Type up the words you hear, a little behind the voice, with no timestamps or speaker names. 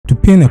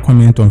pin a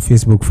comment on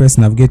Facebook, first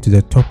navigate to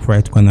the top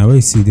right corner where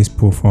you see this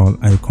profile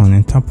icon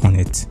and tap on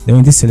it. Then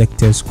with this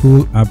selected,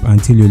 scroll up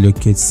until you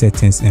locate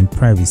settings and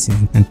privacy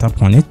and tap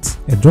on it.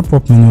 A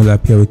drop-up menu will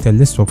appear with a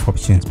list of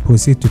options.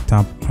 Proceed to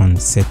tap on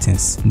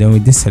settings. Then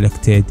with this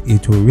selected,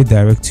 it will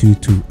redirect you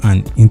to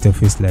an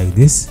interface like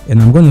this,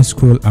 and I'm going to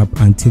scroll up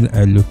until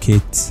I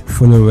locate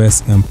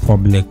followers and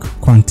public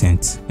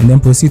content, and then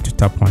proceed to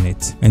tap on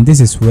it. And this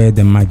is where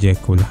the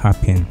magic will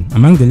happen.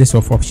 Among the list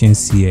of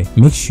options here,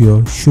 make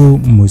sure show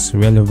most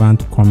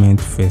relevant comment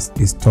first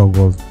is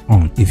toggled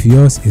on. If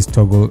yours is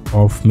toggled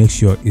off, make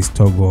sure it's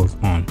toggled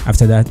on.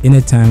 After that,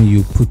 anytime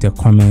you put a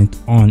comment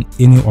on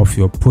any of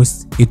your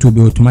posts, it will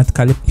be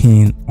automatically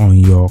pinned on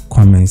your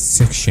comment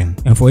section.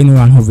 And for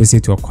anyone who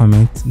visits your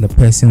comment, the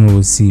person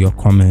will see your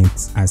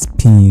comment as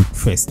pinned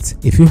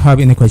first. If you have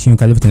any question, you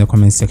can leave it in the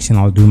comment section.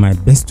 I'll do my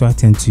best to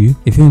attend to you.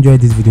 If you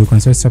enjoyed this video,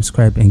 consider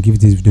subscribe and give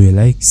this video a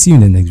like. See you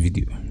in the next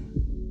video.